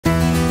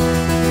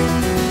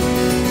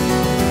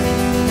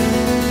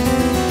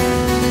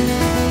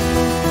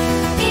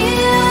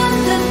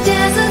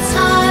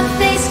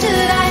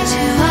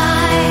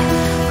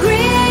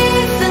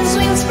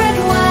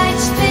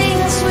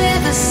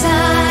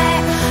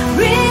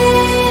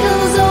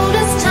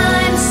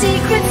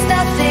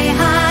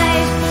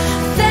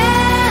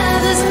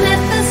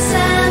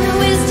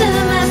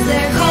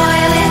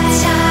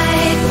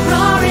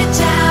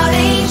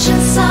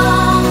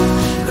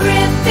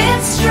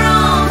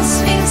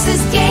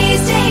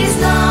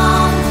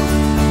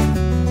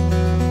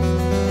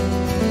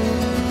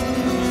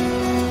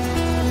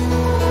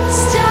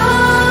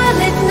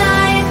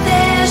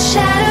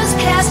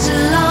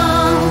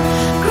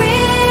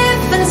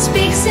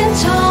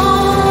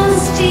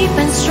deep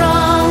and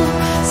strong.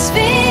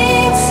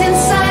 Sphinx in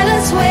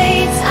silence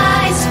waits,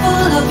 eyes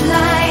full of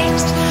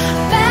light.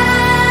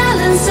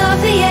 Balance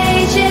of the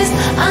ages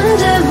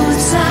under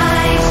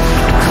moonlight.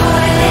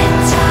 Coil it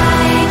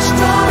tight,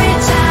 draw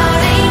it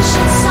out,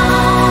 ancient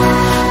song.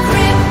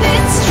 Grip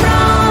it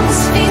strong,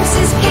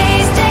 Sphinx's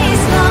gaze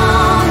days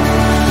long.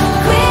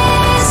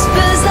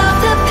 Whispers of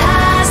the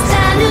past,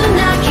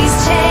 Anunnaki's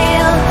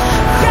tale.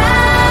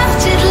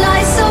 Crafted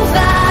lies so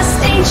vast,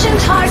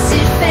 ancient hearts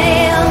did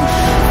fail.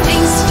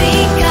 Things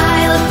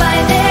beguiled by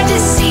their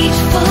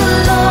deceitful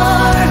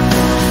lore.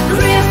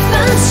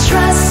 Gryphon's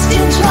trust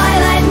in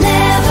twilight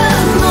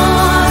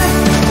nevermore.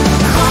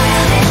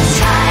 Coil it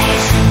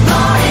tight,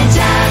 roar it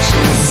out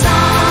in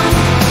song.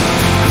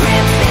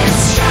 Grip it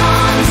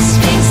strong,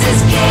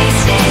 Sphinx's gaze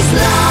stays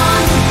long.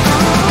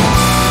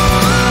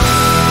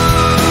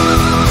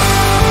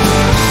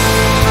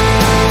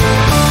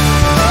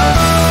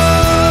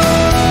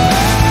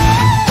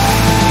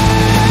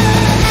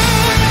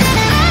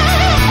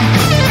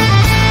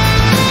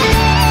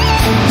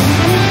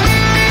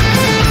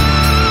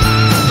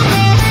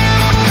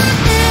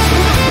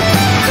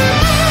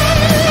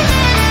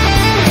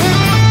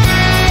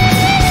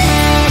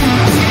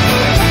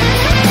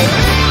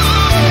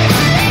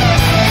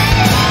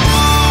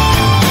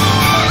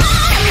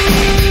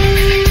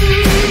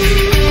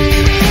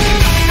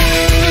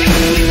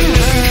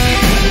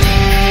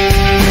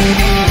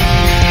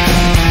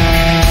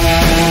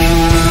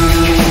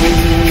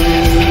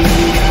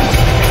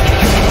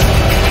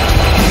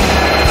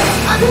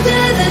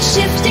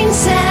 Shifting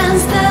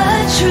sands, the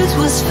truth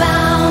was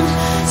found.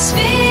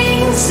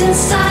 Sphinx in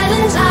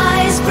silent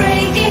eyes,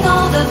 breaking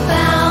all the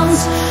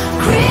bounds.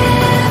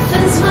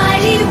 Gryphon's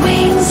mighty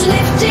wings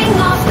lifting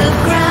off the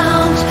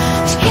ground.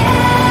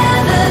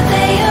 Together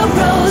they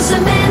arose,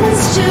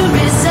 amends to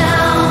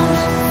resound.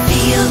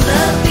 Feel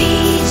the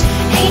beat,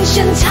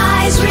 ancient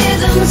ties,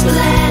 rhythms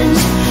blend.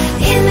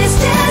 In this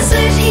desert